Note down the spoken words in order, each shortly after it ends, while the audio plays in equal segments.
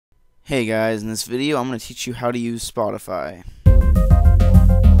Hey guys, in this video I'm going to teach you how to use Spotify.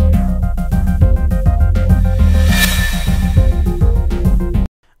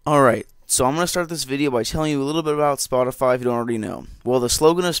 Alright, so I'm going to start this video by telling you a little bit about Spotify if you don't already know. Well, the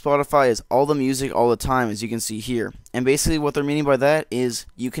slogan of Spotify is all the music all the time, as you can see here. And basically what they're meaning by that is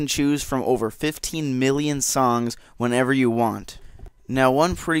you can choose from over 15 million songs whenever you want. Now,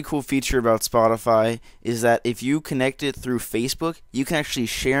 one pretty cool feature about Spotify is that if you connect it through Facebook, you can actually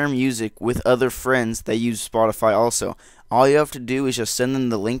share music with other friends that use Spotify also. All you have to do is just send them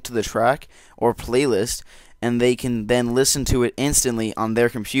the link to the track or playlist, and they can then listen to it instantly on their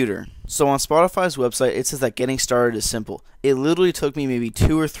computer. So on Spotify's website, it says that getting started is simple. It literally took me maybe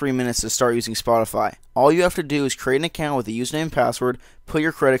 2 or 3 minutes to start using Spotify. All you have to do is create an account with a username and password, put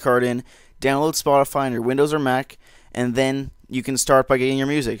your credit card in, download Spotify on your Windows or Mac, and then you can start by getting your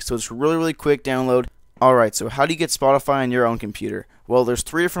music. So it's really quick download. Alright, so how do you get Spotify on your own computer? Well, there's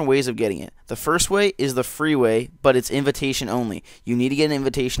 3 different ways of getting it. The first way is the free way, but it's invitation only. You need to get an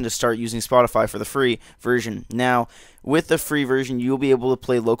invitation to start using Spotify for the free version. Now, with the free version, you'll be able to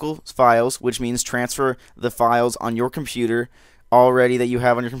play local files, which means transfer the files on your computer already that you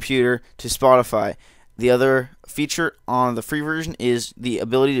have on your computer to Spotify. The other feature on the free version is the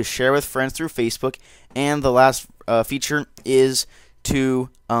ability to share with friends through Facebook, and the last feature is to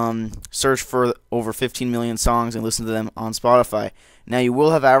search for over 15 million songs and listen to them on Spotify. Now, you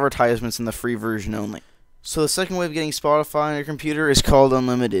will have advertisements in the free version only. So the second way of getting Spotify on your computer is called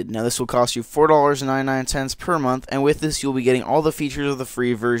Unlimited. Now, this will cost you $4.99 per month, and with this you'll be getting all the features of the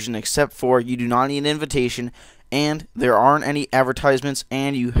free version except for you do not need an invitation, and there aren't any advertisements,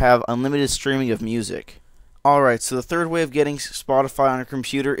 and you have unlimited streaming of music. Alright, so the third way of getting Spotify on your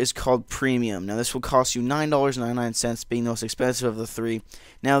computer is called Premium. Now, this will cost you $9.99, being the most expensive of the 3.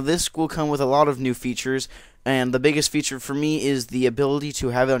 Now, this will come with a lot of new features, and the biggest feature for me is the ability to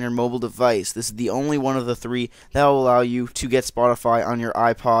have it on your mobile device. This is the only one of the 3 that will allow you to get Spotify on your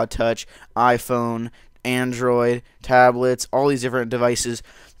iPod Touch, iPhone, Android, tablets, all these different devices.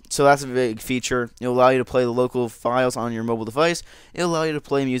 So that's a big feature. It'll allow you to play the local files on your mobile device. It'll allow you to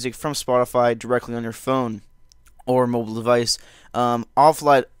play music from Spotify directly on your phone or mobile device.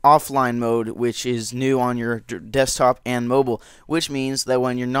 Offline mode, which is new on your desktop and mobile, which means that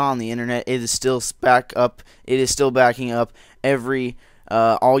when you're not on the internet, it is still backing up every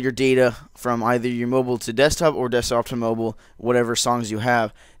all your data from either your mobile to desktop or desktop to mobile, whatever songs you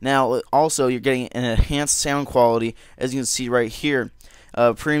have. Now, also, you're getting an enhanced sound quality, as you can see right here.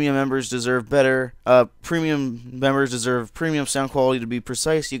 Premium members deserve better. Premium members deserve premium sound quality. To be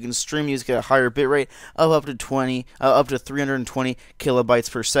precise, you can stream music at a higher bitrate of up to 320 kilobytes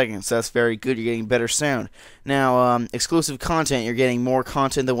per second. So that's very good. You're getting better sound. Now, exclusive content. You're getting more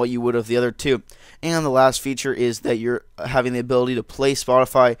content than what you would of the other 2. And the last feature is that you're having the ability to play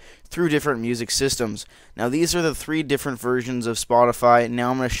Spotify through different music systems. Now, these are the 3 different versions of Spotify.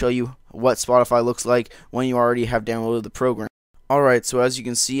 Now I'm going to show you what Spotify looks like when you already have downloaded the program. Alright, so as you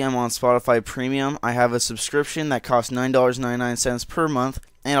can see, I'm on Spotify Premium. I have a subscription that costs $9.99 per month,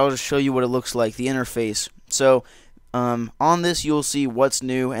 and I'll just show you what it looks like, the interface. So, on this you'll see what's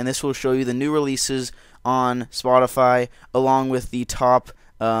new, and this will show you the new releases on Spotify, along with the top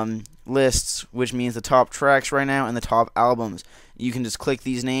lists, which means the top tracks right now and the top albums. You can just click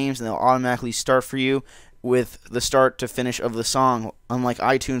these names, and they'll automatically start for you with the start to finish of the song. Unlike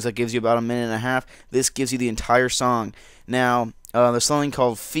iTunes, that gives you about a minute and a half, this gives you the entire song. Now, there's something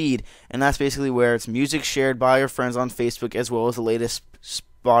called Feed, and that's basically where it's music shared by your friends on Facebook as well as the latest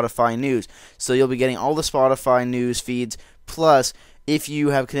Spotify news. So you'll be getting all the Spotify news feeds, plus if you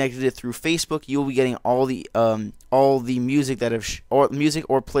have connected it through Facebook, you'll be getting all the music that have music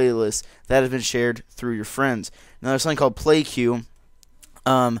or playlists that have been shared through your friends. Now, there's something called Play Queue,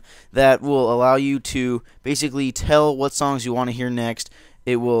 that will allow you to basically tell what songs you want to hear next.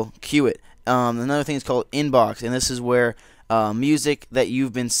 It will queue it. Another thing is called Inbox, and this is where music that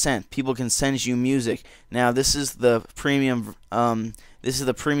you've been sent, people can send you music. Now, this is the premium. This is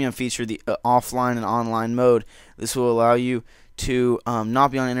the premium feature, the offline and online mode. This will allow you to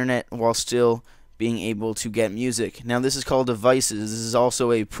not be on the internet while still being able to get music. Now, this is called Devices. This is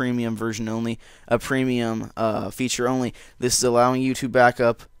also a premium version only, a premium feature only. This is allowing you to back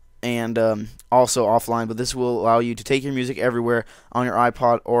up and also offline, but this will allow you to take your music everywhere on your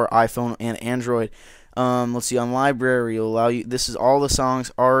iPod or iPhone and Android. Let's see, on Library, it'll allow you. This is all the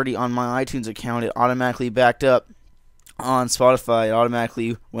songs already on my iTunes account. It automatically backed up. On Spotify, it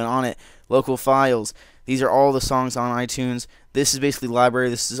automatically went on it. Local Files. These are all the songs on iTunes. This is basically Library.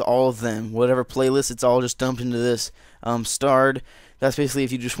 This is all of them. Whatever playlist, it's all just dumped into this. Starred. That's basically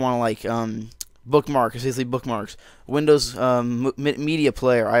if you just want to bookmark, basically bookmarks. Windows Media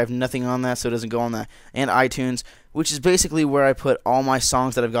Player, I have nothing on that, so it doesn't go on that. And iTunes, which is basically where I put all my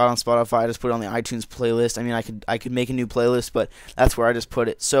songs that I've got on Spotify. I just put it on the iTunes playlist. I mean, I could make a new playlist, but that's where I just put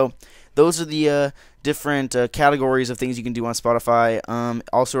it. So those are the different categories of things you can do on Spotify.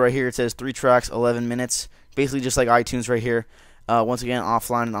 Also right here it says 3 tracks, 11 minutes. Basically just like iTunes right here. Once again,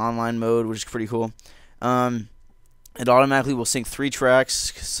 offline and online mode, which is pretty cool. It automatically will sync 3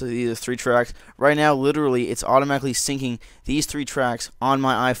 tracks, so these are 3 tracks. Right now, literally, it's automatically syncing these 3 tracks on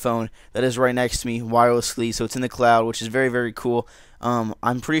my iPhone that is right next to me wirelessly, so it's in the cloud, which is very, very cool.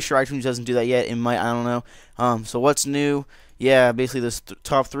 I'm pretty sure iTunes doesn't do that yet. It might, I don't know. So what's new? Yeah, basically this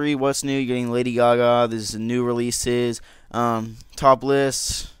top 3, what's new? You're getting Lady Gaga, there's new releases, top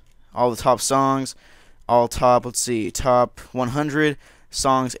lists, all the top songs, all top, let's see, top 100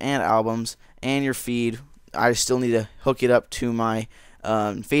 songs and albums, and your feed. I still need to hook it up to my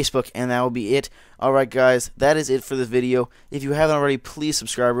Facebook, and that will be it. Alright guys, that is it for this video. If you haven't already, please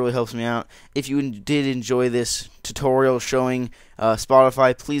subscribe, it really helps me out. If you did enjoy this tutorial showing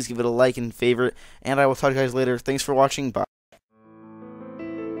Spotify, please give it a like and favorite, and I will talk to you guys later. Thanks for watching, bye.